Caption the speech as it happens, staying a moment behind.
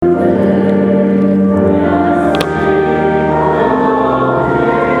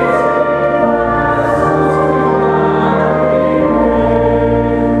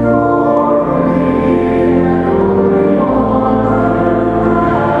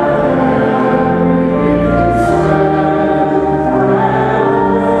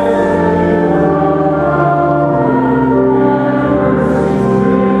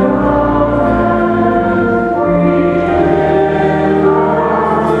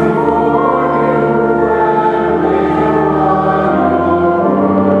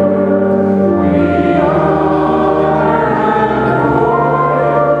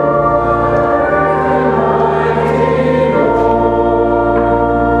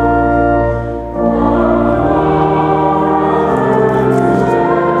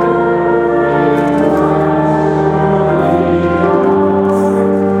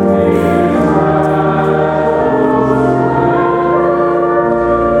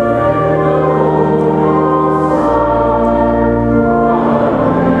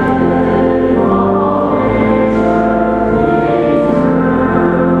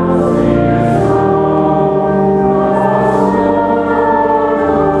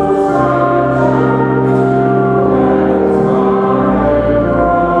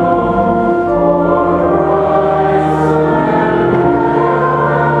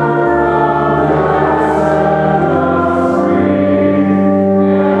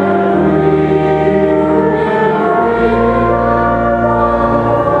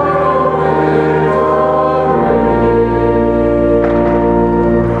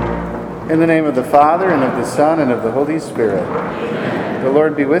of the Father, and of the Son, and of the Holy Spirit. Amen. The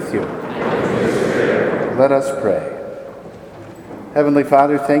Lord be with you. Let us pray. Heavenly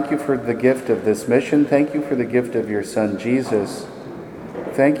Father, thank you for the gift of this mission. Thank you for the gift of your Son, Jesus.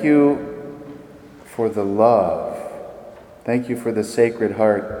 Thank you for the love. Thank you for the Sacred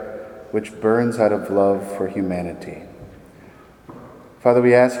Heart, which burns out of love for humanity. Father,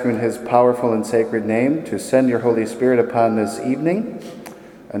 we ask you in his powerful and sacred name to send your Holy Spirit upon this evening.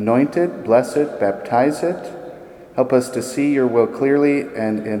 Anoint it, bless it, baptize it. Help us to see your will clearly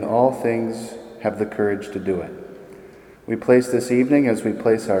and in all things have the courage to do it. We place this evening as we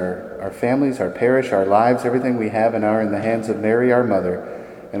place our families, our parish, our lives, everything we have and are in the hands of Mary, our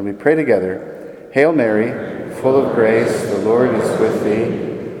mother. And we pray together, Hail Mary, full of grace, the Lord is with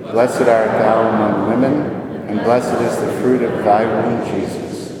thee. Blessed art thou among women, and blessed is the fruit of thy womb,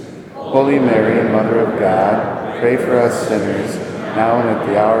 Jesus. Holy Mary, Mother of God, pray for us sinners, now and at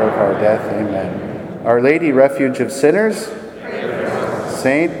the hour of our death. Amen. Our Lady, refuge of sinners,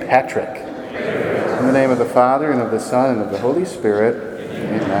 Saint Patrick. In the name of the Father, and of the Son, and of the Holy Spirit.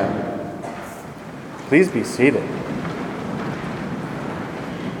 Amen. Please be seated.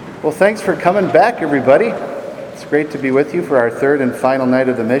 Well, thanks for coming back, everybody. It's great to be with you for our third and final night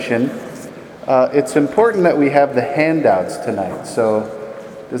of the mission. It's important that we have the handouts tonight. So,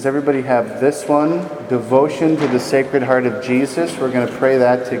 does everybody have this one? Devotion to the Sacred Heart of Jesus. We're going to pray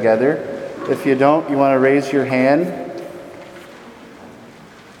that together. If you don't, you want to raise your hand.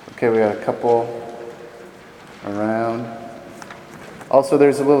 Okay, we got a couple around. Also,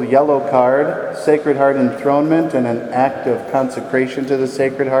 there's a little yellow card, Sacred Heart enthronement and an act of consecration to the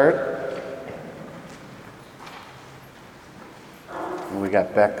Sacred Heart. And we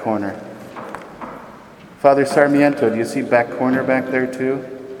got back corner. Father Sarmiento, do you see back corner back there too?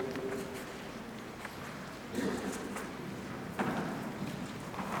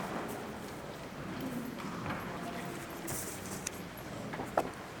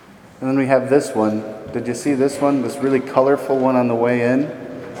 And then we have this one. Did you see this one? This really colorful one on the way in?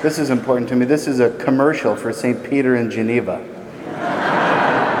 This is important to me. This is a commercial for St. Peter in Geneva.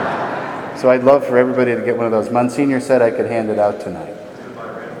 So I'd love for everybody to get one of those. Monsignor said I could hand it out tonight.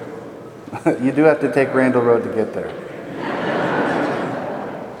 You do have to take Randall Road to get there.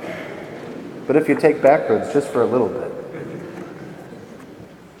 But if you take back roads, just for a little bit.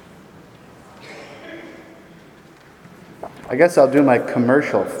 I guess I'll do my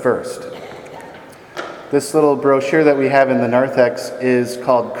commercial first. This little brochure that we have in the narthex is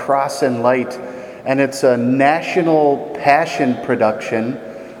called Cross and Light, and it's a national passion production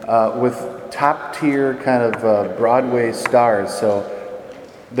with top-tier kind of Broadway stars. So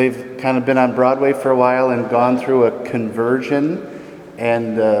they've kind of been on Broadway for a while and gone through a conversion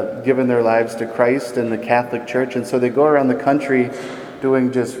and given their lives to Christ and the Catholic Church. And so they go around the country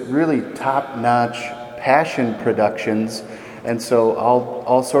doing just really top-notch passion productions. And so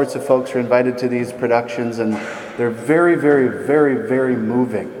all sorts of folks are invited to these productions, and they're very, very, very, very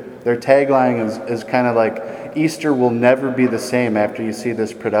moving. Their tagline is kind of like, Easter will never be the same after you see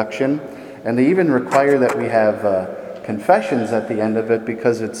this production. And they even require that we have confessions at the end of it,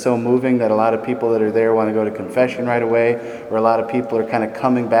 because it's so moving that a lot of people that are there want to go to confession right away, or a lot of people are kind of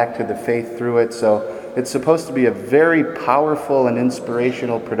coming back to the faith through it. So it's supposed to be a very powerful and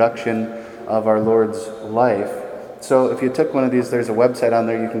inspirational production of our Lord's life. So if you took one of these, there's a website on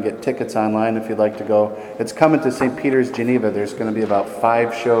there. You can get tickets online if you'd like to go. It's coming to St. Peter's, Geneva. There's going to be about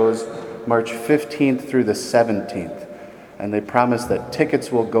 5 shows, March 15th through the 17th. And they promise that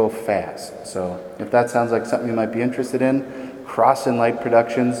tickets will go fast. So if that sounds like something you might be interested in, Cross and Light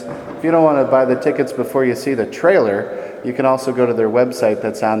Productions. If you don't want to buy the tickets before you see the trailer, you can also go to their website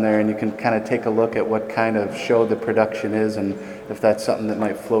that's on there, and you can kind of take a look at what kind of show the production is and if that's something that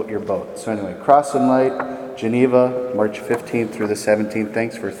might float your boat. So anyway, Cross and Light, Geneva, March 15th through the 17th.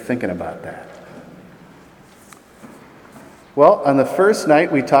 Thanks for thinking about that. Well, on the first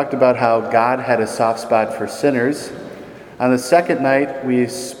night, we talked about how God had a soft spot for sinners. On the second night, we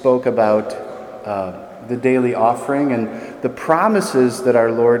spoke about the daily offering and the promises that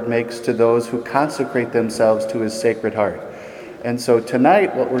our Lord makes to those who consecrate themselves to his Sacred Heart. And so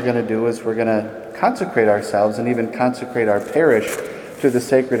tonight, what we're going to do is we're going to consecrate ourselves and even consecrate our parish to the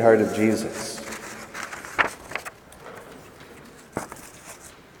Sacred Heart of Jesus.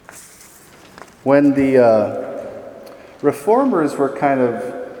 When the Reformers were kind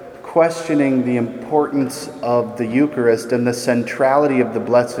of questioning the importance of the Eucharist and the centrality of the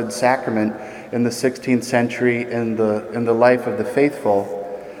Blessed Sacrament in the 16th century in the life of the faithful,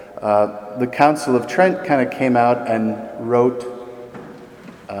 the Council of Trent kind of came out and wrote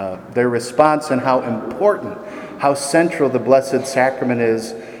their response on how important, how central the Blessed Sacrament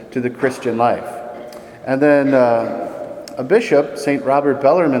is to the Christian life. And then a bishop, St. Robert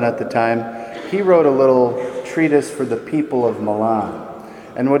Bellarmine at the time, he wrote a little treatise for the people of Milan.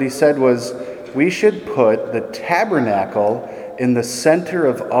 And what he said was, we should put the tabernacle in the center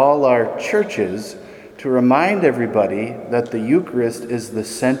of all our churches to remind everybody that the Eucharist is the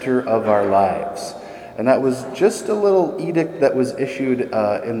center of our lives. And that was just a little edict that was issued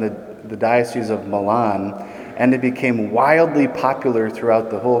in the Diocese of Milan, and it became wildly popular throughout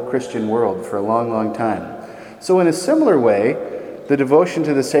the whole Christian world for a long, long time. So in a similar way, the devotion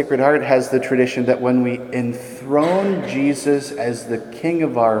to the Sacred Heart has the tradition that when we enthrone Jesus as the King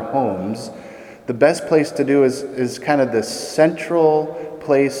of our homes, the best place to do is kind of the central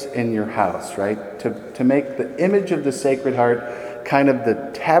place in your house, right? To make the image of the Sacred Heart kind of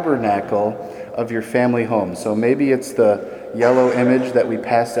the tabernacle of your family home. So maybe it's the yellow image that we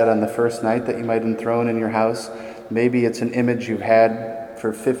passed out on the first night that you might enthrone in your house. Maybe it's an image you've had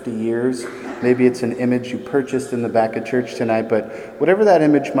for 50 years. Maybe it's an image you purchased in the back of church tonight. But whatever that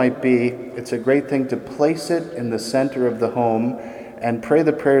image might be, it's a great thing to place it in the center of the home and pray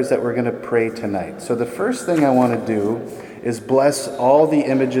the prayers that we're going to pray tonight. So the first thing I want to do is bless all the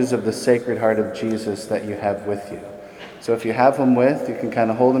images of the Sacred Heart of Jesus that you have with you. So if you have them with, you can kind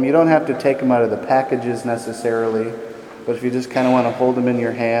of hold them. You don't have to take them out of the packages necessarily, but if you just kind of want to hold them in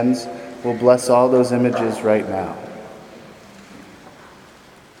your hands, we'll bless all those images right now.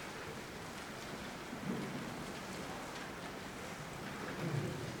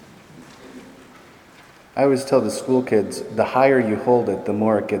 I always tell the school kids, the higher you hold it, the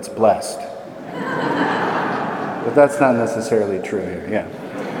more it gets blessed. But that's not necessarily true here, yeah.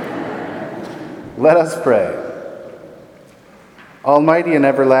 Let us pray. Almighty and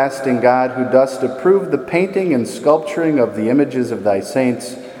everlasting God, who dost approve the painting and sculpturing of the images of thy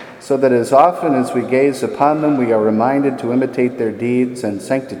saints, so that as often as we gaze upon them, we are reminded to imitate their deeds and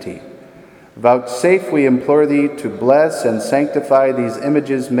sanctity. Vouchsafe, we implore thee, to bless and sanctify these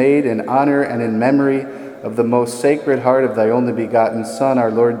images made in honor and in memory of the most Sacred Heart of thy only begotten Son,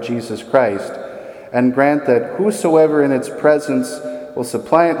 our Lord Jesus Christ, and grant that whosoever in its presence will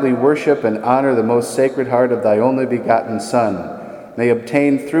suppliantly worship and honor the most Sacred Heart of thy only begotten Son may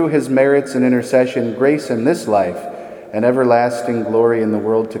obtain through his merits and intercession grace in this life and everlasting glory in the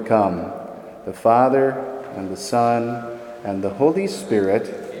world to come. The Father, and the Son, and the Holy Spirit.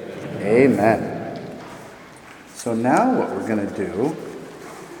 Amen. So now what we're going to do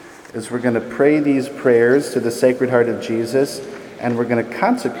is we're going to pray these prayers to the Sacred Heart of Jesus, and we're going to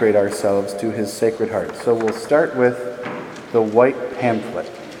consecrate ourselves to his Sacred Heart. So we'll start with the white pamphlet.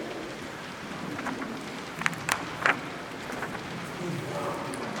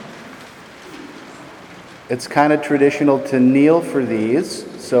 It's kind of traditional to kneel for these,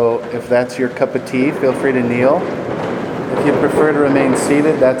 so if that's your cup of tea, feel free to kneel. If you prefer to remain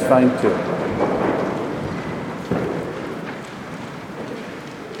seated, that's fine too.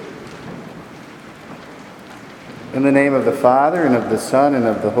 In the name of the Father, and of the Son, and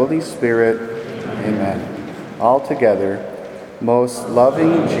of the Holy Spirit, amen. All together, most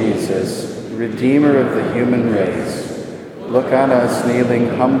loving Jesus, Redeemer of the human race, look on us kneeling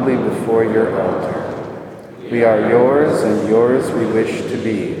humbly before your altar. We are yours, and yours we wish to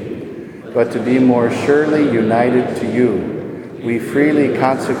be. But to be more surely united to you, we freely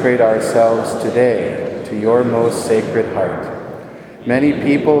consecrate ourselves today to your most Sacred Heart. Many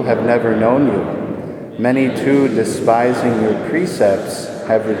people have never known you. Many, too, despising your precepts,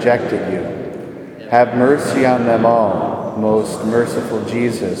 have rejected you. Have mercy on them all, most merciful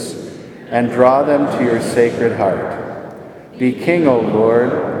Jesus, and draw them to your Sacred Heart. Be King, O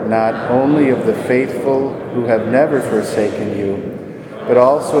Lord, not only of the faithful who have never forsaken you, but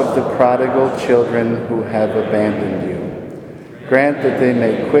also of the prodigal children who have abandoned you. Grant that they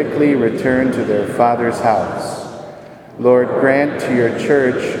may quickly return to their Father's house. Lord, grant to your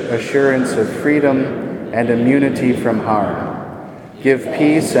church assurance of freedom and immunity from harm. Give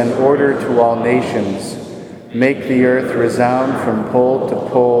peace and order to all nations. Make the earth resound from pole to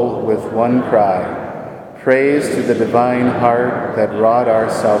pole with one cry. Praise to the divine heart that wrought our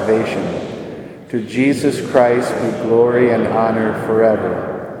salvation. To Jesus Christ be glory and honor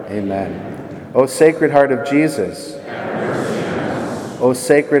forever. Amen. O Sacred Heart of Jesus. O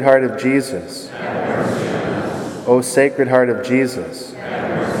Sacred Heart of Jesus. O Sacred Heart of Jesus.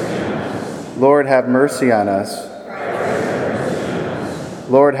 Lord, have mercy on us.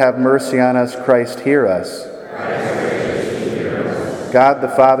 Lord, have mercy on us. Christ, hear us. God the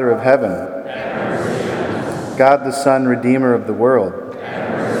Father of heaven, God the Son, Redeemer of the world,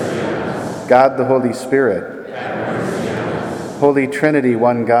 God the Holy Spirit, Holy Trinity,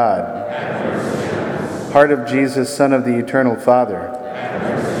 one God, Heart of Jesus, Son of the Eternal Father,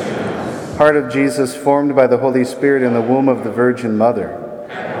 Heart of Jesus formed by the Holy Spirit in the womb of the Virgin Mother.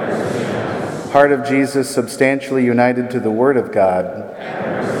 Heart of Jesus substantially united to the Word of God.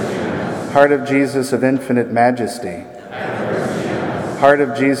 Heart of Jesus of infinite majesty. Heart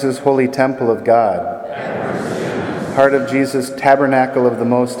of Jesus, holy temple of God. Heart of Jesus, tabernacle of the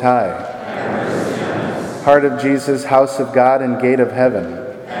Most High. Heart of Jesus, house of God and gate of heaven.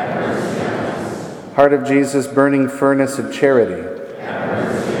 Heart of Jesus, burning furnace of charity.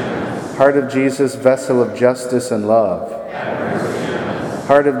 Heart of Jesus, vessel of justice and love.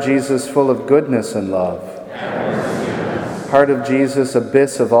 Heart of Jesus, full of goodness and love. Heart of Jesus,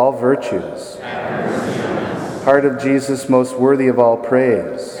 abyss of all virtues. Heart of Jesus, most worthy of all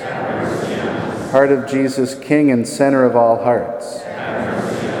praise. Heart of Jesus, King and center of all hearts.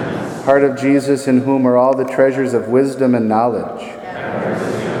 Heart of Jesus, in whom are all the treasures of wisdom and knowledge.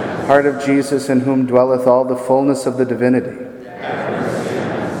 Heart of Jesus, in whom dwelleth all the fullness of the divinity.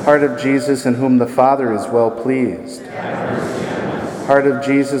 Heart of Jesus, in whom the Father is well pleased. Heart of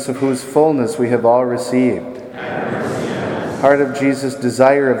Jesus, of whose fullness we have all received. Heart of Jesus,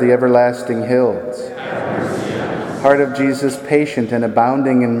 desire of the everlasting hills. Heart of Jesus, patient and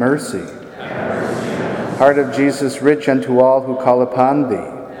abounding in mercy. Heart of Jesus, rich unto all who call upon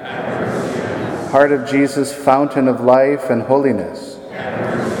thee. Heart of Jesus, fountain of life and holiness.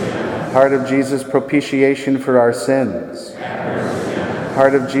 Heart of Jesus, propitiation for our sins.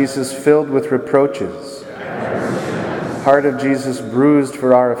 Heart of Jesus, filled with reproaches. Heart of Jesus, bruised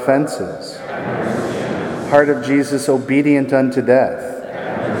for our offenses. Heart of Jesus, obedient unto death.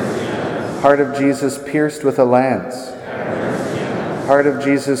 Heart of Jesus, pierced with a lance. Heart of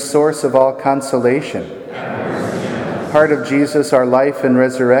Jesus, source of all consolation. Heart of Jesus, our life and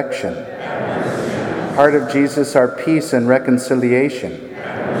resurrection. Heart of Jesus, our peace and reconciliation.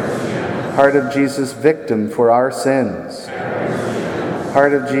 Heart of Jesus, victim for our sins.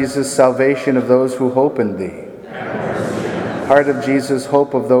 Heart of Jesus, salvation of those who hope in thee. Heart of Jesus,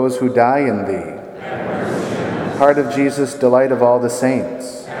 hope of those who die in thee. Heart of Jesus, delight of all the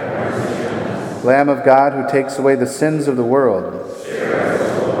saints. Lamb of God, who takes away the sins of the world.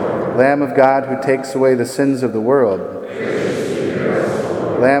 Lamb of God, who takes away the sins of the world.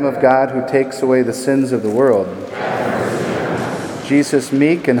 Lamb of God, who takes away the sins of the world. Jesus,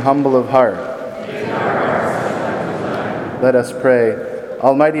 meek and humble of heart. Let us pray.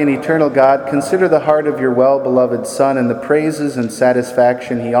 Almighty and eternal God, consider the heart of your well-beloved Son and the praises and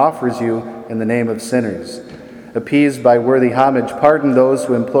satisfaction he offers you in the name of sinners. Appeased by worthy homage, pardon those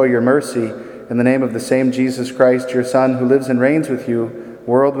who implore your mercy in the name of the same Jesus Christ, your Son, who lives and reigns with you,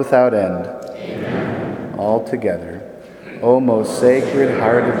 world without end. Amen. All together. O most sacred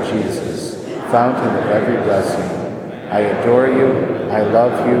heart of Jesus, fountain of every blessing, I adore you, I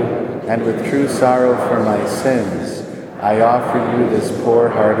love you, and with true sorrow for my sins, I offer you this poor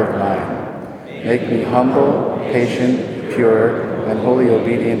heart of mine. Make me humble, patient, pure, and wholly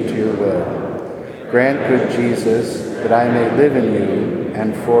obedient to your will. Grant, good Jesus, that I may live in you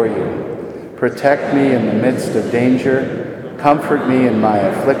and for you. Protect me in the midst of danger. Comfort me in my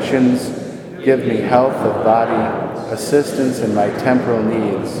afflictions. Give me health of body, assistance in my temporal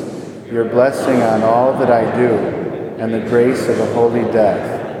needs, your blessing on all that I do, and the grace of a holy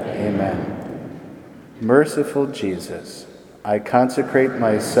death. Amen. Merciful Jesus, I consecrate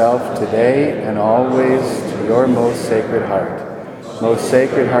myself today and always to your most sacred heart. Most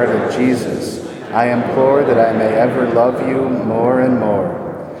sacred heart of Jesus, I implore that I may ever love you more and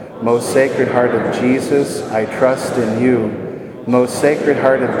more. Most sacred heart of Jesus, I trust in you. Most sacred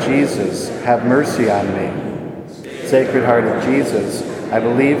heart of Jesus, have mercy on me. Sacred heart of Jesus, I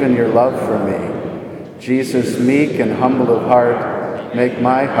believe in your love for me. Jesus, meek and humble of heart, make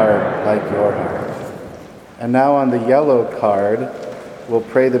my heart like your heart. And now on the yellow card, we'll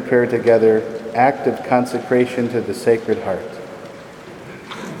pray the prayer together, act of consecration to the Sacred Heart.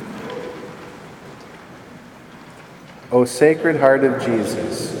 O Sacred Heart of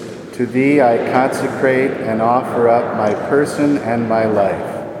Jesus, to thee I consecrate and offer up my person and my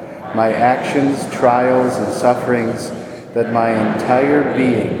life, my actions, trials, and sufferings, that my entire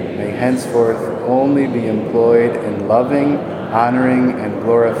being may henceforth only be employed in loving, honoring, and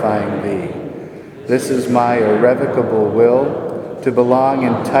glorifying thee. This is my irrevocable will, to belong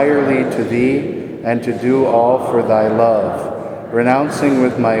entirely to thee and to do all for thy love, renouncing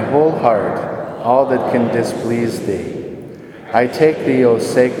with my whole heart all that can displease thee. I take thee, O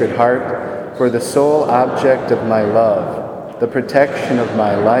Sacred Heart, for the sole object of my love, the protection of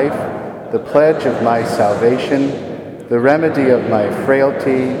my life, the pledge of my salvation, the remedy of my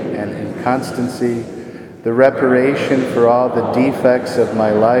frailty and inconstancy, the reparation for all the defects of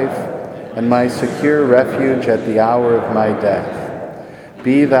my life, and my secure refuge at the hour of my death.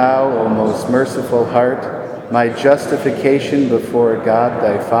 Be thou, O most merciful heart, my justification before God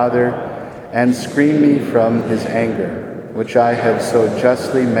thy Father, and screen me from his anger, which I have so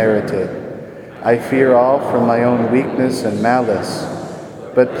justly merited. I fear all from my own weakness and malice,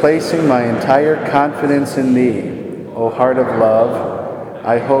 but placing my entire confidence in thee, O heart of love,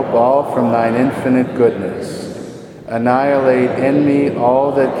 I hope all from thine infinite goodness. Annihilate in me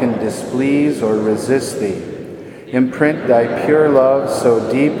all that can displease or resist thee. Imprint thy pure love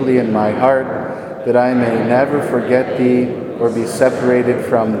so deeply in my heart that I may never forget thee or be separated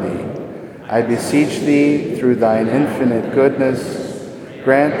from thee. I beseech thee, through thine infinite goodness,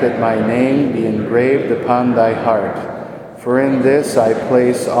 grant that my name be engraved upon thy heart. For in this I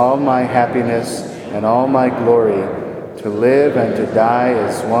place all my happiness and all my glory, to live and to die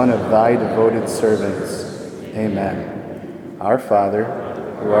as one of thy devoted servants. Amen. Our Father,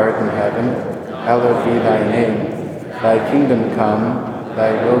 who art in heaven, hallowed be thy name. Thy kingdom come,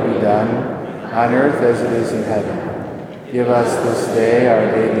 thy will be done, on earth as it is in heaven. Give us this day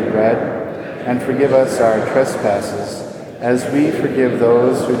our daily bread, and forgive us our trespasses, as we forgive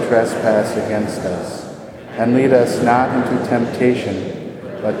those who trespass against us. And lead us not into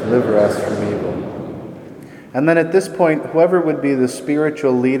temptation, but deliver us from evil. And then at this point, whoever would be the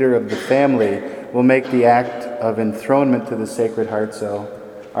spiritual leader of the family will make the act of enthronement to the Sacred Heart. So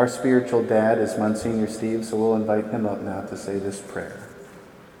our spiritual dad is Monsignor Steve, so we'll invite him up now to say this prayer.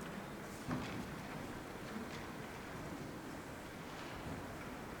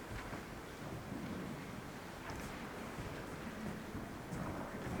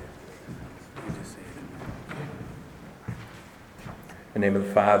 In the name of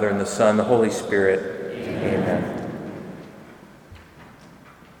the Father, and the Son, and the Holy Spirit. Amen.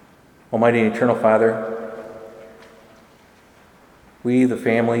 Almighty and eternal Father, we, the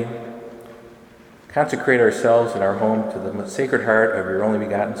family, consecrate ourselves and our home to the Sacred Heart of your only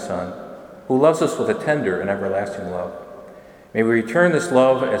begotten Son, who loves us with a tender and everlasting love. May we return this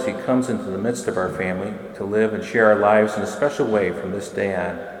love as he comes into the midst of our family to live and share our lives in a special way from this day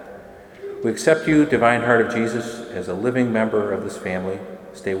on. We accept you, Divine Heart of Jesus, as a living member of this family.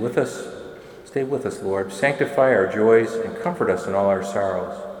 Stay with us, Lord. Sanctify our joys and comfort us in all our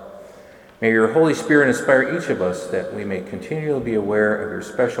sorrows. May your Holy Spirit inspire each of us that we may continually be aware of your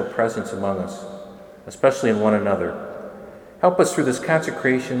special presence among us, especially in one another. Help us through this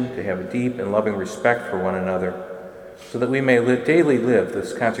consecration to have a deep and loving respect for one another, so that we may daily live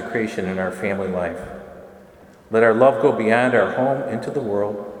this consecration in our family life. Let our love go beyond our home into the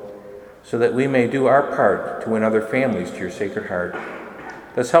world, so that we may do our part to win other families to your Sacred Heart,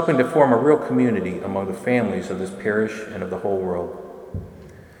 thus helping to form a real community among the families of this parish and of the whole world.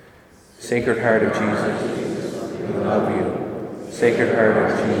 Sacred Heart of Jesus, we love you. Sacred Heart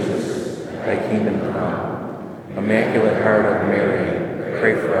of Jesus, thy kingdom come. Immaculate Heart of Mary,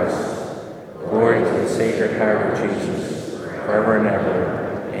 pray for us. Glory to the Sacred Heart of Jesus, forever and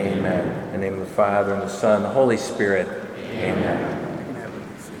ever. Amen. In the name of the Father, and the Son, and the Holy Spirit. Amen.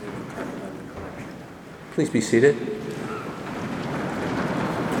 Please be seated.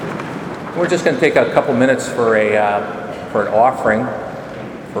 We're just going to take a couple minutes for an offering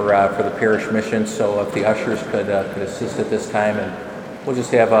for the parish mission. So if the ushers could assist at this time, and we'll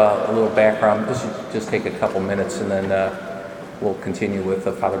just have a little background. This should just take a couple minutes, and then we'll continue with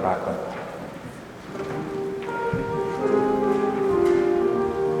Father Bachman.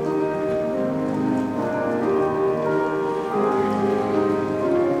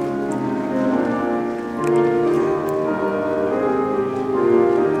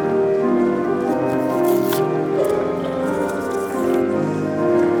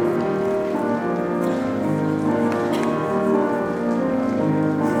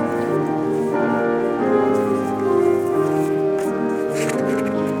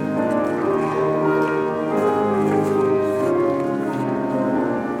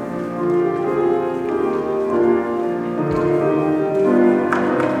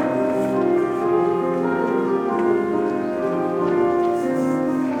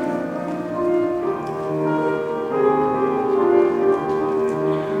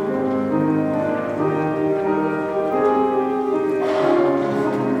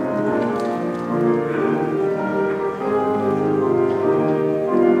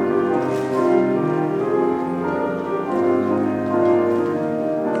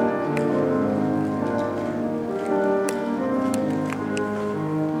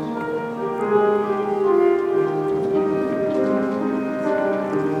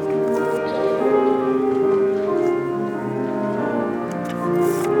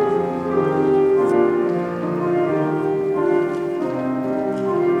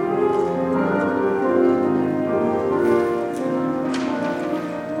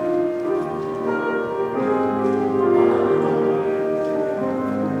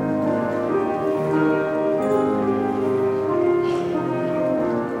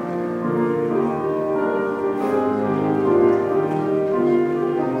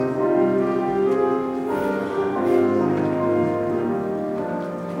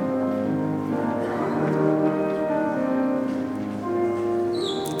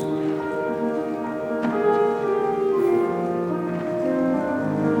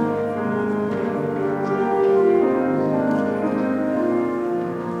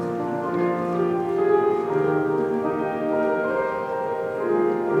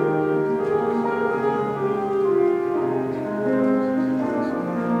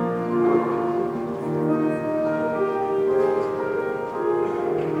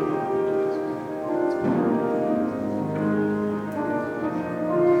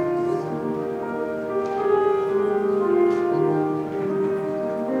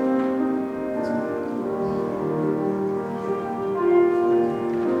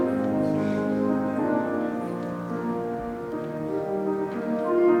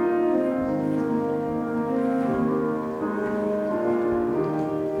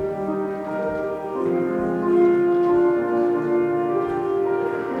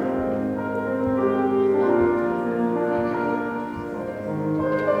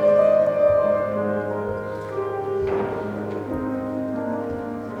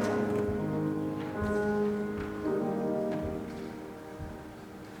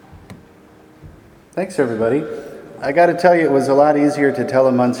 Thanks, everybody. I got to tell you, it was a lot easier to tell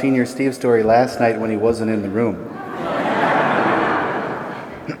a Monsignor Steve story last night when he wasn't in the room.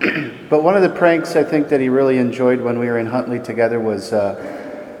 But one of the pranks I think that he really enjoyed when we were in Huntley together was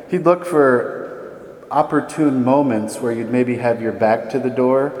he'd look for opportune moments where you'd maybe have your back to the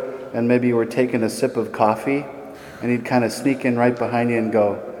door and maybe you were taking a sip of coffee, and he'd kind of sneak in right behind you and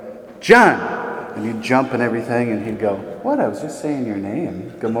go, "John!" And you'd jump and everything, and he'd go, "What? I was just saying your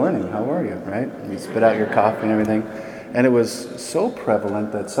name. Good morning, how are you?" Right? And you'd spit out your coffee and everything. And it was so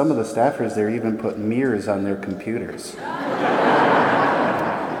prevalent that some of the staffers there even put mirrors on their computers.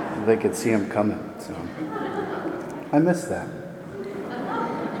 They could see him coming. So I miss that.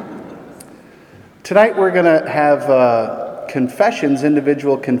 Tonight we're going to have confessions,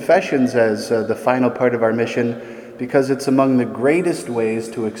 individual confessions, as the final part of our mission, because it's among the greatest ways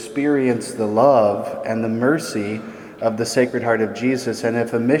to experience the love and the mercy of the Sacred Heart of Jesus. And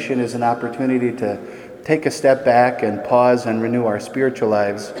if a mission is an opportunity to take a step back and pause and renew our spiritual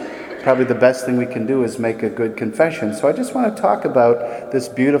lives, probably the best thing we can do is make a good confession. So I just want to talk about this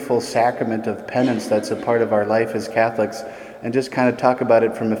beautiful sacrament of penance that's a part of our life as Catholics, and just kind of talk about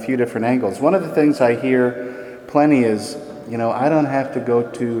it from a few different angles. One of the things I hear plenty is, I don't have to go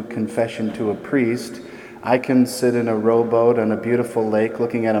to confession to a priest. I can sit in a rowboat on a beautiful lake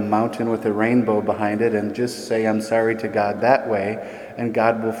looking at a mountain with a rainbow behind it and just say I'm sorry to God that way, and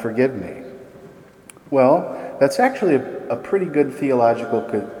God will forgive me. Well, that's actually a pretty good theological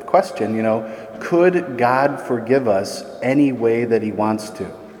question. Could God forgive us any way that he wants to?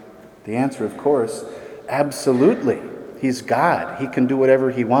 The answer, of course, absolutely. He's God. He can do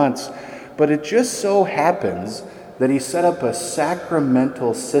whatever he wants. But it just so happens that he set up a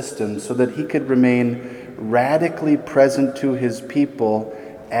sacramental system so that he could remain radically present to his people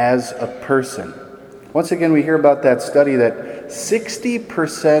as a person. Once again, we hear about that study that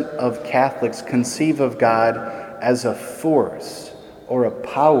 60% of Catholics conceive of God as a force or a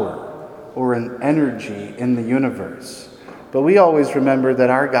power or an energy in the universe. But we always remember that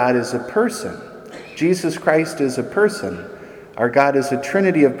our God is a person. Jesus Christ is a person. Our God is a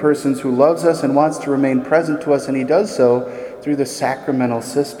trinity of persons who loves us and wants to remain present to us, and he does so through the sacramental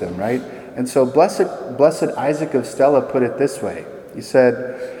system, right? And so Blessed Isaac of Stella put it this way. He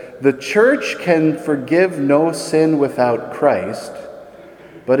said, "The church can forgive no sin without Christ,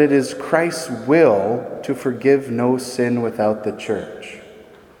 but it is Christ's will to forgive no sin without the church."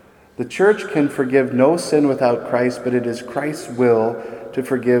 The church can forgive no sin without Christ, but it is Christ's will to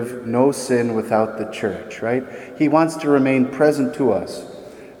forgive no sin without the church, right? He wants to remain present to us.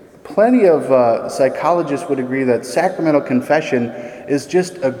 Plenty of psychologists would agree that sacramental confession is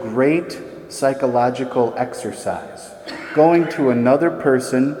just a great psychological exercise. Going to another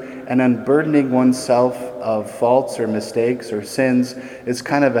person and unburdening oneself of faults or mistakes or sins is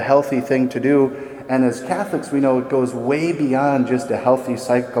kind of a healthy thing to do. And as Catholics, we know it goes way beyond just a healthy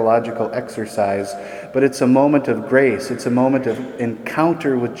psychological exercise, but it's a moment of grace. It's a moment of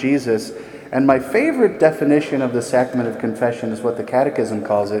encounter with Jesus. And my favorite definition of the sacrament of confession is what the Catechism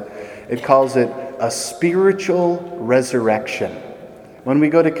calls it. It calls it a spiritual resurrection. When we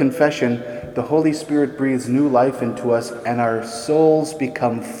go to confession, the Holy Spirit breathes new life into us and our souls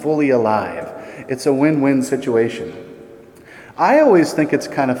become fully alive. It's a win-win situation. I always think it's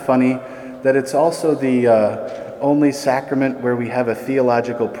kind of funny that it's also the only sacrament where we have a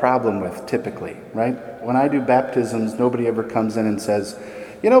theological problem with, typically, right? When I do baptisms, nobody ever comes in and says,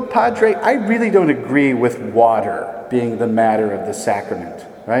 Padre, I really don't agree with water being the matter of the sacrament,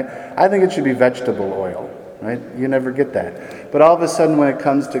 right? I think it should be vegetable oil, right? You never get that. But all of a sudden, when it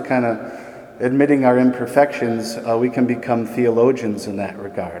comes to kind of admitting our imperfections, we can become theologians in that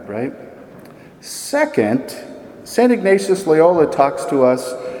regard, right? Second, St. Ignatius Loyola talks to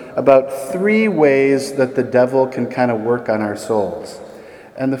us about 3 ways that the devil can kind of work on our souls.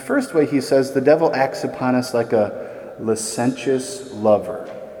 And the first way, he says, the devil acts upon us like a licentious lover.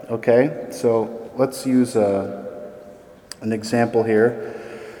 Okay? So let's use an example here.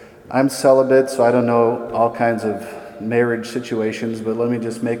 I'm celibate, so I don't know all kinds of marriage situations, but let me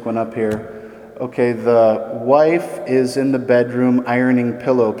just make one up here. Okay, the wife is in the bedroom ironing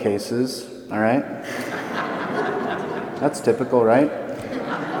pillowcases, all right? That's typical, right?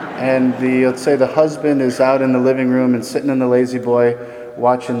 And let's say the husband is out in the living room and sitting in the lazy boy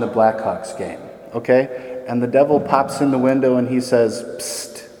watching the Blackhawks game, okay? And the devil pops in the window and he says,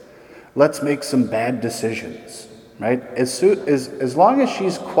 "Psst, let's make some bad decisions," right? As long as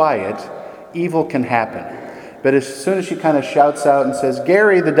she's quiet, evil can happen. But as soon as she kind of shouts out and says,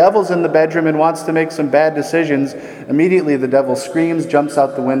 "Gary, the devil's in the bedroom and wants to make some bad decisions," immediately the devil screams, jumps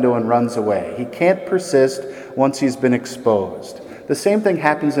out the window, and runs away. He can't persist once he's been exposed. The same thing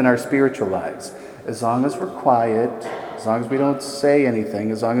happens in our spiritual lives. as long as we're quiet, as long as we don't say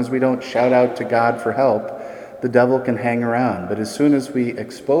anything, as long as we don't shout out to God for help, the devil can hang around. But as soon as we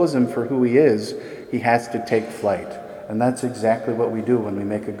expose him for who he is, he has to take flight. And that's exactly what we do when we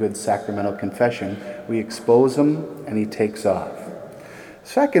make a good sacramental confession. We expose him and he takes off.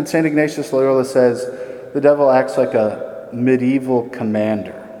 Second, St. Ignatius Loyola says the devil acts like a medieval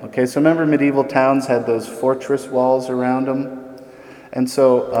commander. Okay, so remember medieval towns had those fortress walls around them? And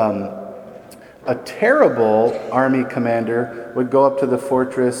so a terrible army commander would go up to the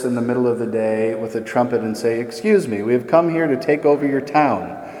fortress in the middle of the day with a trumpet and say, "Excuse me, we have come here to take over your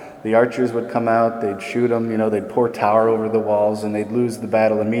town." The archers would come out, they'd shoot them, they'd pour tar over the walls, and they'd lose the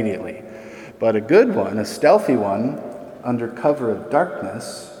battle immediately. But a good one, a stealthy one, under cover of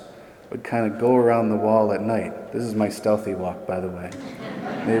darkness, would kind of go around the wall at night. This is my stealthy walk, by the way.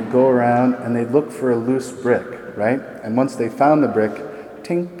 They'd go around and they'd look for a loose brick, right? And once they found the brick,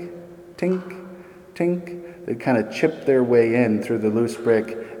 tink, tink, tink, they'd kind of chip their way in through the loose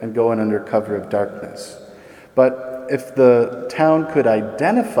brick and go in under cover of darkness. But if the town could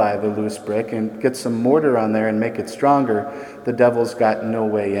identify the loose brick and get some mortar on there and make it stronger, the devil's got no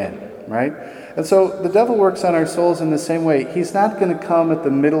way in, right? And so the devil works on our souls in the same way. He's not going to come at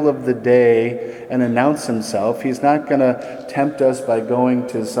the middle of the day and announce himself. He's not going to tempt us by going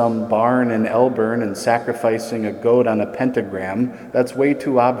to some barn in Elburn and sacrificing a goat on a pentagram. That's way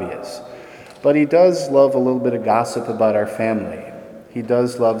too obvious. But he does love a little bit of gossip about our family. He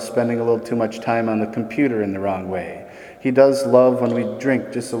does love spending a little too much time on the computer in the wrong way. He does love when we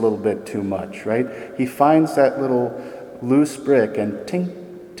drink just a little bit too much, right? He finds that little loose brick and tink,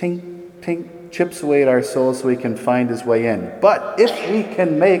 tink, tink, chips away at our souls so he can find his way in. But if we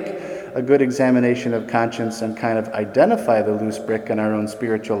can make a good examination of conscience and kind of identify the loose brick in our own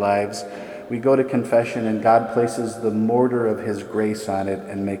spiritual lives, we go to confession and God places the mortar of his grace on it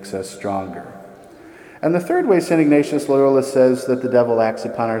and makes us stronger. And the third way St. Ignatius Loyola says that the devil acts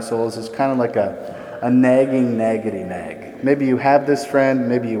upon our souls is kind of like a nagging naggity nag. Maybe you have this friend,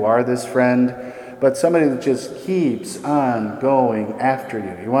 maybe you are this friend, but somebody that just keeps on going after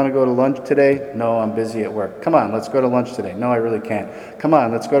you. You want to go to lunch today? No, I'm busy at work. Come on, let's go to lunch today. No, I really can't. Come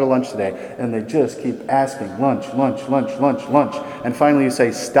on, let's go to lunch today. And they just keep asking, lunch, lunch, lunch, lunch, lunch. And finally you say,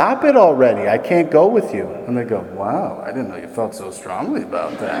 stop it already. I can't go with you. And they go, wow, I didn't know you felt so strongly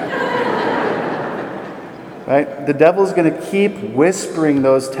about that. Right? The devil's going to keep whispering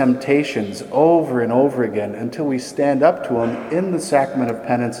those temptations over and over again until we stand up to him in the sacrament of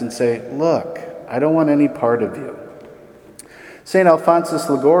penance and say, look, I don't want any part of you. St. Alphonsus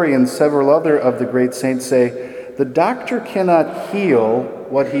Liguori and several other of the great saints say, the doctor cannot heal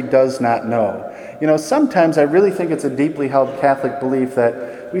what he does not know. Sometimes I really think it's a deeply held Catholic belief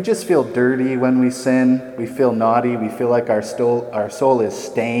that we just feel dirty when we sin, we feel naughty, we feel like our soul is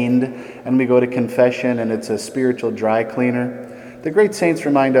stained, and we go to confession and it's a spiritual dry cleaner. The great saints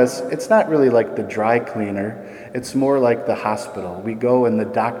remind us it's not really like the dry cleaner, it's more like the hospital. We go and the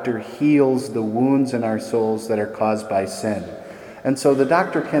doctor heals the wounds in our souls that are caused by sin. And so the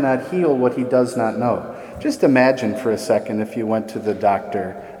doctor cannot heal what he does not know. Just imagine for a second if you went to the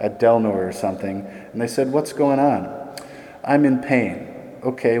doctor at Delnor or something, and they said, what's going on? I'm in pain.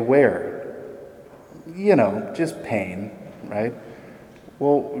 Okay, where? Just pain, right?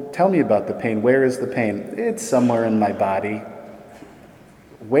 Well, tell me about the pain. Where is the pain? It's somewhere in my body.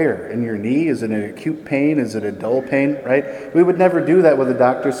 Where? In your knee? Is it an acute pain? Is it a dull pain, right? We would never do that with a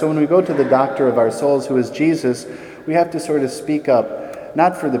doctor. So when we go to the doctor of our souls, who is Jesus, we have to sort of speak up,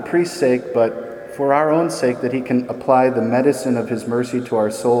 not for the priest's sake, but for our own sake, that he can apply the medicine of his mercy to our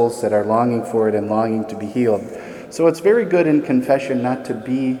souls that are longing for it and longing to be healed. So it's very good in confession not to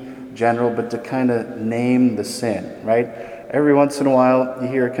be general, but to kind of name the sin, right? Every once in a while, you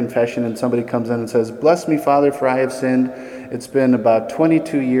hear a confession and somebody comes in and says, bless me, Father, for I have sinned. It's been about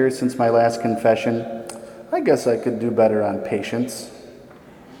 22 years since my last confession. I guess I could do better on patience.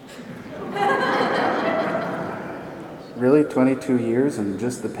 Really, 22 years and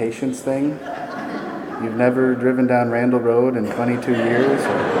just the patience thing? You've never driven down Randall Road in 22 years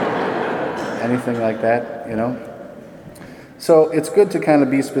or anything like that, So it's good to kind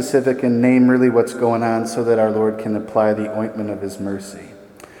of be specific and name really what's going on so that our Lord can apply the ointment of his mercy.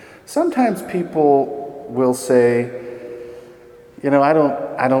 Sometimes people will say,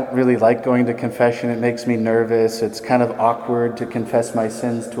 I don't really like going to confession. It makes me nervous. It's kind of awkward to confess my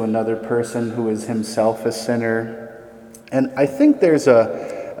sins to another person who is himself a sinner. And I think there's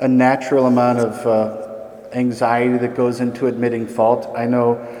a natural amount of anxiety that goes into admitting fault. I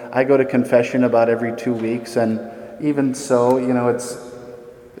know I go to confession about every 2 weeks, and even so,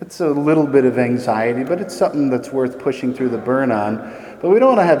 it's a little bit of anxiety, but it's something that's worth pushing through the burn on. But we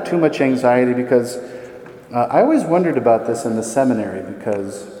don't want to have too much anxiety because I always wondered about this in the seminary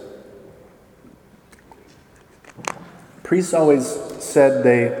because priests always said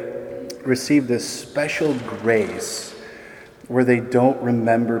they receive this special grace where they don't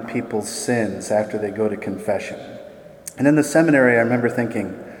remember people's sins after they go to confession. And in the seminary, I remember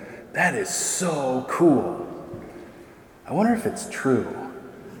thinking, that is so cool. I wonder if it's true.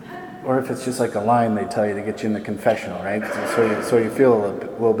 Or if it's just like a line they tell you to get you in the confessional, right? So you feel a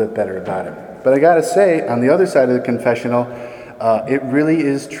little bit better about it. But I gotta say, on the other side of the confessional, it really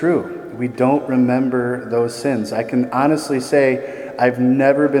is true. We don't remember those sins. I can honestly say I've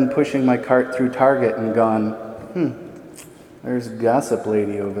never been pushing my cart through Target and gone, there's a gossip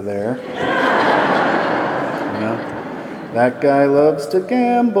lady over there. That guy loves to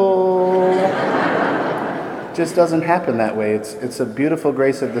gamble. Just doesn't happen that way. It's a beautiful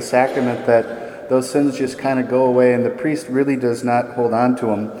grace of the sacrament that those sins just kind of go away, and the priest really does not hold on to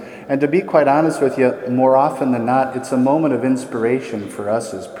them. And to be quite honest with you, more often than not, it's a moment of inspiration for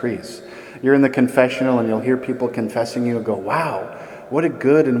us as priests. You're in the confessional and you'll hear people confessing you and go, wow, what a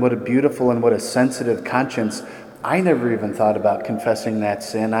good and what a beautiful and what a sensitive conscience. I never even thought about confessing that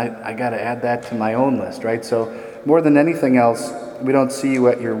sin. I got to add that to my own list, right? So more than anything else, we don't see you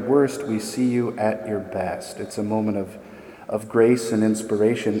at your worst, we see you at your best. It's a moment of grace and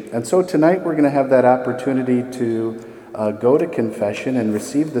inspiration. And so tonight we're going to have that opportunity to go to confession and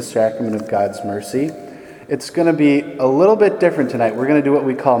receive the sacrament of God's mercy. It's going to be a little bit different tonight. We're going to do what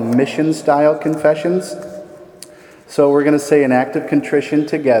we call mission-style confessions. So we're going to say an act of contrition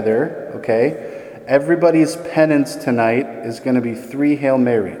together, okay? Everybody's penance tonight is going to be 3 Hail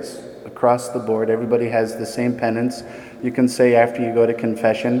Marys across the board. Everybody has the same penance you can say after you go to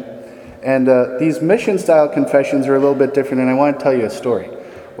confession. And these mission-style confessions are a little bit different, and I want to tell you a story.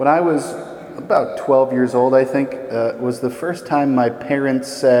 When I was about 12 years old, I think, was the first time my parents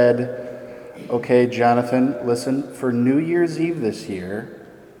said, okay, Jonathan, listen, for New Year's Eve this year,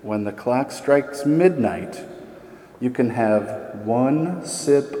 when the clock strikes midnight, you can have 1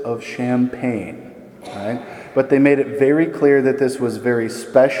 sip of champagne, right? But they made it very clear that this was very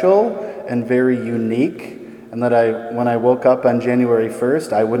special and very unique, and that when I woke up on January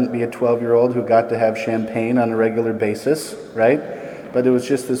 1st, I wouldn't be a 12-year-old who got to have champagne on a regular basis, right? But it was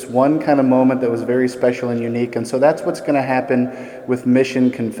just this one kind of moment that was very special and unique, and so that's what's going to happen with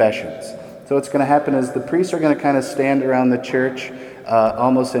mission confessions. So what's going to happen is the priests are going to kind of stand around the church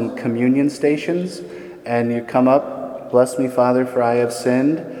almost in communion stations, and you come up, bless me, Father, for I have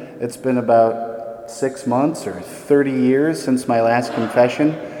sinned. It's been about 6 months or 30 years since my last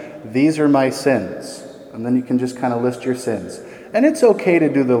confession. These are my sins. And then you can just kind of list your sins. And it's okay to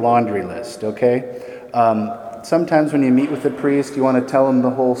do the laundry list, okay? Sometimes when you meet with a priest, you want to tell him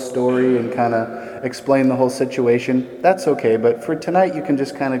the whole story and kind of explain the whole situation. That's okay, but for tonight you can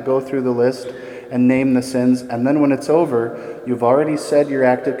just kind of go through the list and name the sins. And then when it's over, you've already said your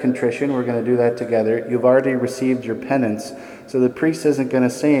act of contrition. We're going to do that together. You've already received your penance. So the priest isn't going to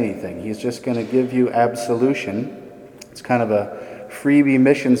say anything. He's just going to give you absolution. It's kind of a freebie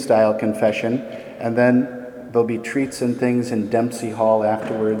mission-style confession. And then there'll be treats and things in Dempsey Hall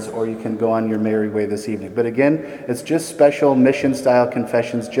afterwards, or you can go on your merry way this evening. But again, it's just special mission-style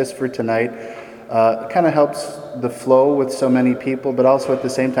confessions just for tonight. It kind of helps the flow with so many people, but also at the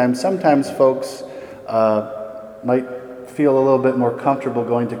same time, sometimes folks might feel a little bit more comfortable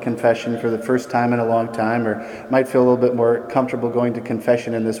going to confession for the first time in a long time, or might feel a little bit more comfortable going to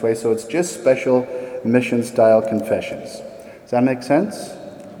confession in this way. So it's just special mission-style confessions. Does that make sense?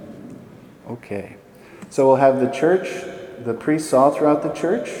 Okay. So we'll have the church, the priests all throughout the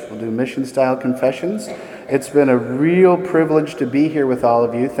church. We'll do mission-style confessions. It's been a real privilege to be here with all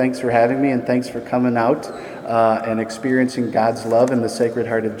of you. Thanks for having me, and thanks for coming out and experiencing God's love in the Sacred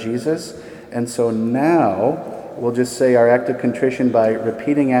Heart of Jesus. And so now we'll just say our act of contrition by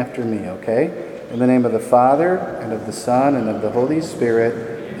repeating after me, okay? In the name of the Father, and of the Son, and of the Holy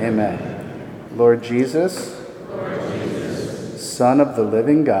Spirit, amen. Lord Jesus, Son of the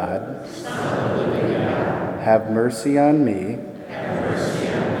living God, have mercy on me,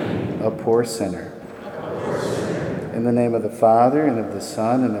 a poor sinner. In the name of the Father, and of the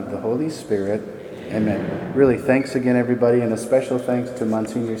Son, and of the Holy Spirit, amen. Really, thanks again, everybody, and a special thanks to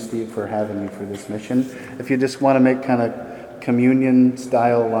Monsignor Steve for having me for this mission. If you just want to make kind of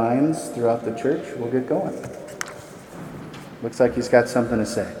communion-style lines throughout the church, we'll get going. Looks like he's got something to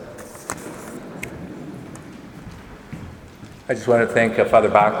say. I just want to thank Father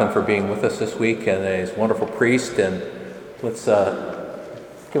Bachman for being with us this week, and he's a wonderful priest, and let's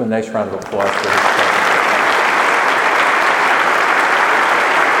give him a nice round of applause for his presence.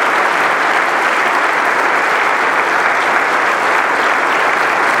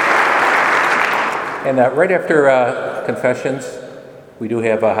 And right after confessions, we do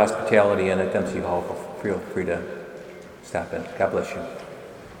have hospitality in at Dempsey Hall. Feel free to stop in. God bless you.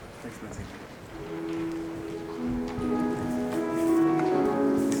 Thanks, Nancy.